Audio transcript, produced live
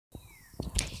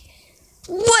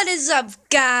What is up,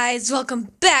 guys?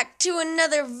 Welcome back to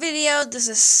another video. This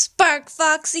is Spark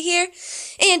Foxy here,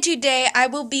 and today I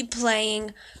will be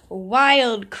playing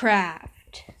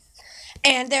Wildcraft.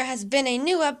 And there has been a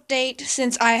new update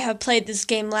since I have played this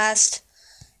game last.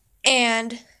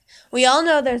 And we all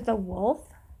know there's the wolf,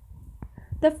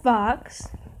 the fox,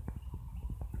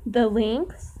 the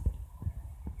lynx,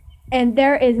 and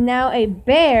there is now a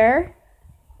bear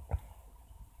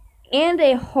and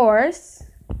a horse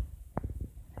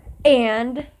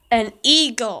and an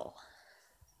eagle.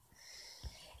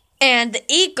 And the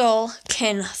eagle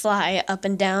can fly up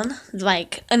and down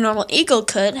like a normal eagle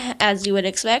could, as you would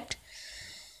expect.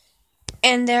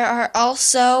 And there are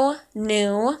also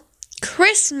new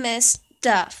Christmas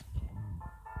stuff.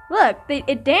 Look,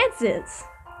 it dances.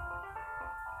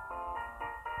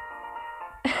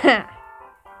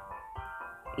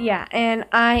 Yeah, and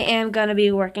I am going to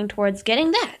be working towards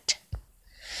getting that.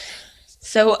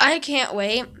 So I can't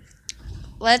wait.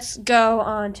 Let's go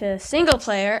on to single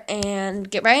player and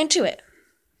get right into it.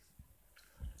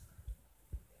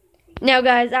 Now,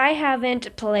 guys, I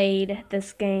haven't played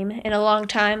this game in a long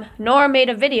time, nor made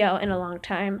a video in a long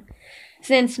time,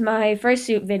 since my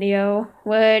fursuit video,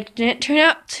 which didn't turn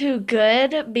out too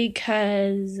good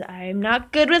because I'm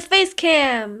not good with face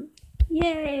cam.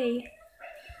 Yay!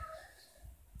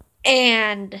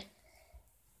 And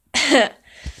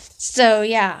so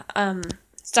yeah,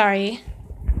 sorry.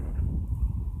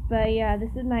 But yeah,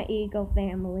 this is my eagle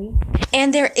family.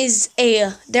 And there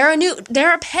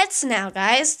are pets now,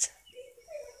 guys.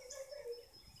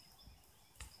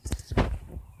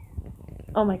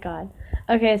 Oh my god.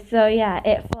 Okay, so yeah,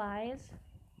 it flies.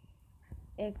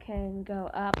 It can go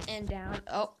up and down.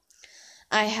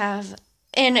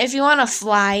 And if you want to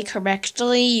fly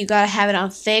correctly, you gotta have it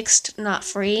on fixed, not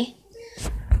free.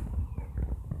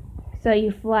 So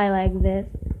you fly like this.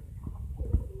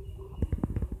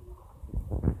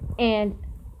 And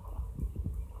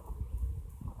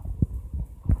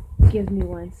give me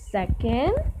 1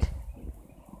 second.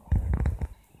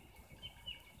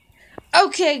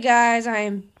 Okay, guys, I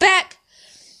am back.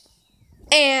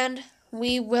 And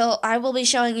I will be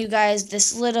showing you guys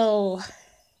this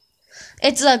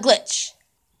it's a glitch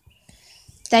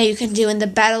that you can do in the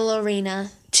battle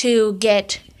arena to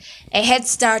get a head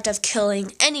start of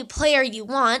killing any player you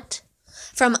want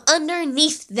from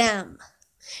underneath them.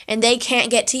 And they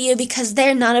can't get to you because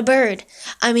they're not a bird.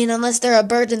 I mean, unless they're a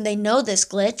bird and they know this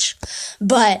glitch.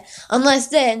 But unless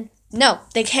then, no,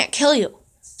 they can't kill you.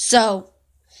 So,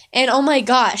 and oh my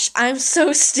gosh, I'm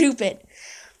so stupid.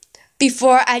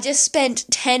 Before, I just spent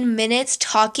 10 minutes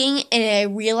talking and I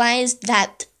realized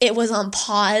that it was on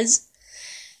pause.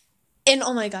 And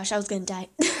oh my gosh, I was gonna die.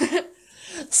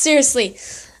 Seriously,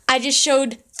 I just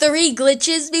showed 3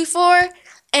 glitches before.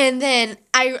 And then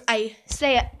I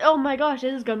say, oh my gosh,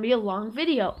 this is going to be a long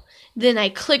video. Then I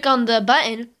click on the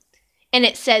button, and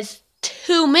it says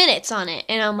 2 minutes on it.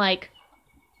 And I'm like,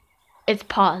 it's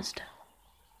paused.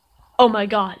 Oh my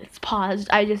god, it's paused.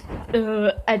 I just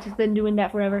been doing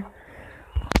that forever.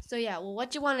 So yeah, well,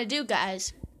 what you want to do,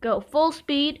 guys, go full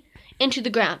speed into the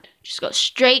ground. Just go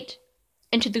straight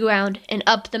into the ground and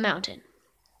up the mountain.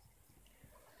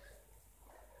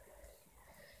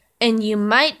 And you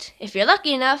might, if you're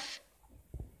lucky enough,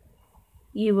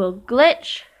 you will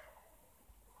glitch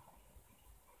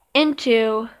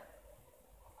into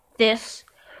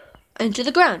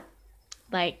the ground,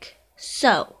 like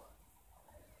so.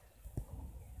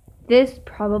 This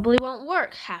probably won't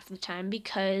work half the time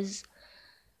because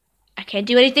I can't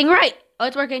do anything right. Oh,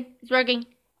 it's working. It's working.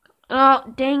 Oh,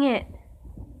 dang it.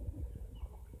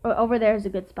 Oh, over there is a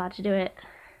good spot to do it.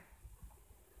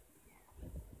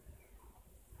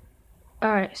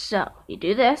 Alright, so you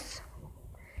do this,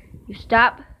 you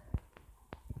stop,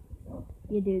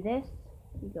 you do this,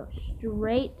 you go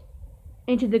straight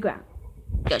into the ground.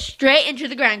 Go straight into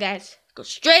the ground, guys. Go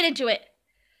straight into it.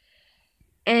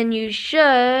 And you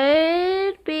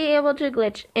should be able to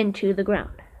glitch into the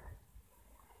ground.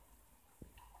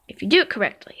 If you do it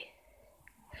correctly.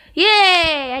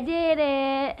 Yay! I did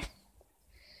it!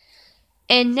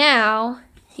 And now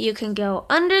you can go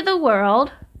under the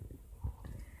world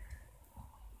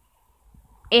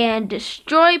and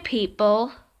destroy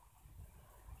people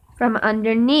from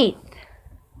underneath.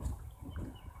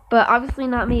 But obviously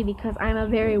not me because I'm a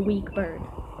very weak bird.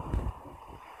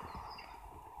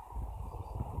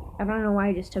 I don't know why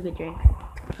I just took a drink.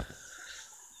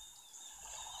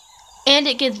 And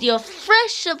it gives you a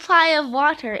fresh supply of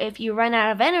water if you run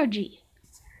out of energy.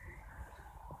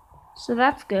 So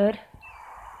that's good.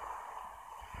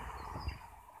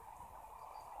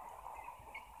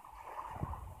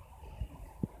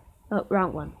 Oh,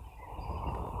 wrong one.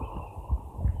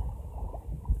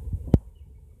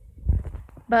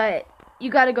 But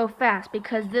you gotta go fast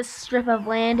because this strip of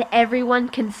land, everyone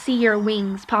can see your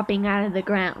wings popping out of the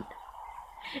ground.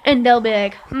 And they'll be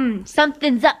like,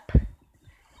 something's up.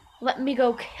 Let me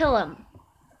go kill him.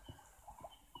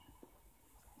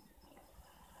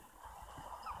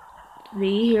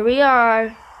 See, here we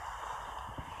are.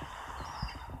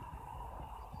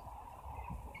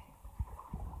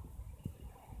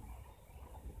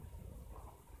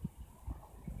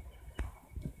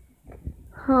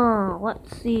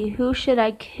 Let's see, who should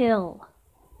I kill?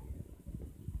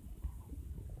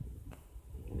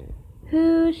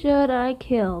 Who should I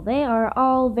kill? They are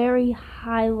all very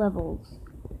high levels.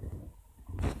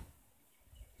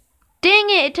 Dang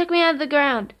it, it took me out of the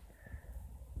ground.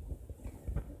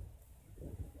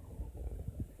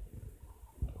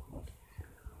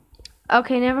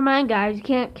 Okay, never mind, guys. You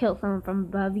can't kill someone from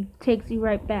above. He takes you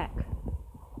right back.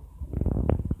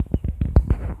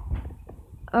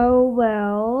 Oh,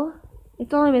 well.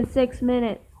 It's only been 6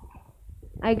 minutes.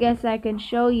 I guess I can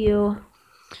show you.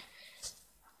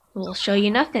 We'll show you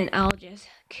nothing. I'll just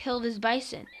kill this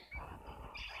bison.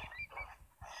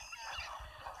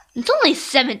 It's only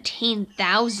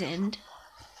 17,000.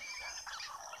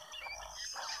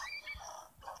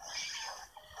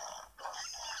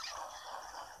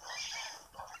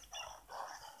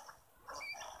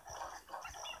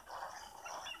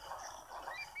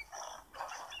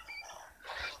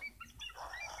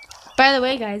 By the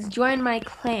way, guys, join my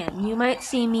clan. You might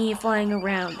see me flying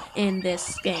around in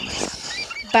this game.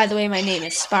 By the way, my name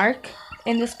is Spark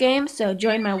in this game, so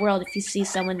join my world if you see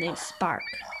someone named Spark.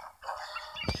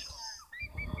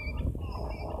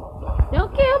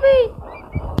 Don't kill me!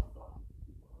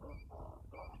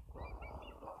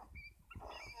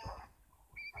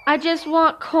 I just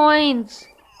want coins.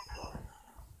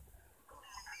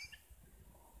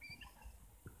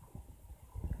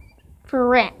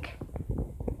 Frick.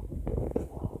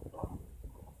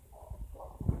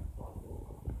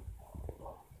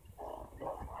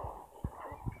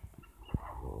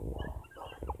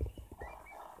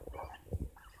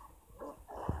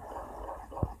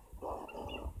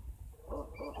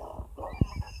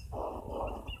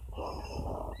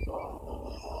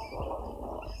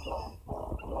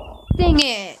 Dang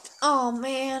it! Oh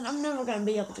man, I'm never gonna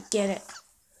be able to get it.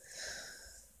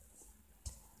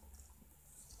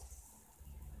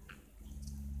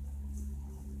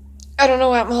 I don't know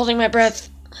why I'm holding my breath.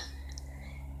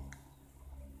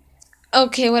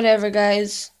 Okay, whatever,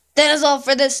 guys. That is all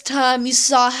for this time. You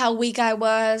saw how weak I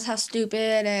was, how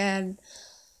stupid, and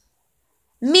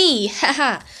me,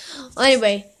 haha. Well,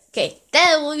 anyway, okay,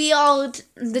 that will be all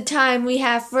the time we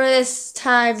have for this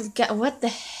time. What the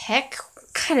heck?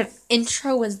 What kind of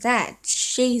intro was that?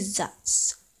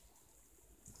 Jesus.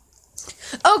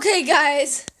 Okay,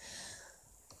 guys.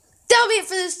 That'll be it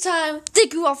for this time.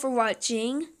 Thank you all for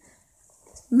watching.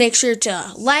 Make sure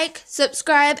to like,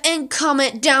 subscribe, and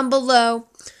comment down below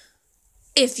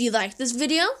if you like this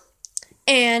video.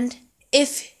 And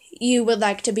if you would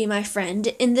like to be my friend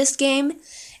in this game.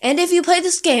 And if you play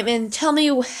this game, and tell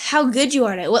me how good you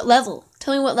are at it. What level.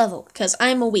 Tell me what level. Because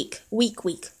I'm a weak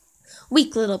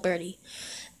little birdie.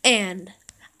 And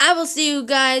I will see you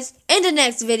guys in the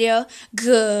next video.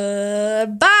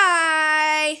 Goodbye.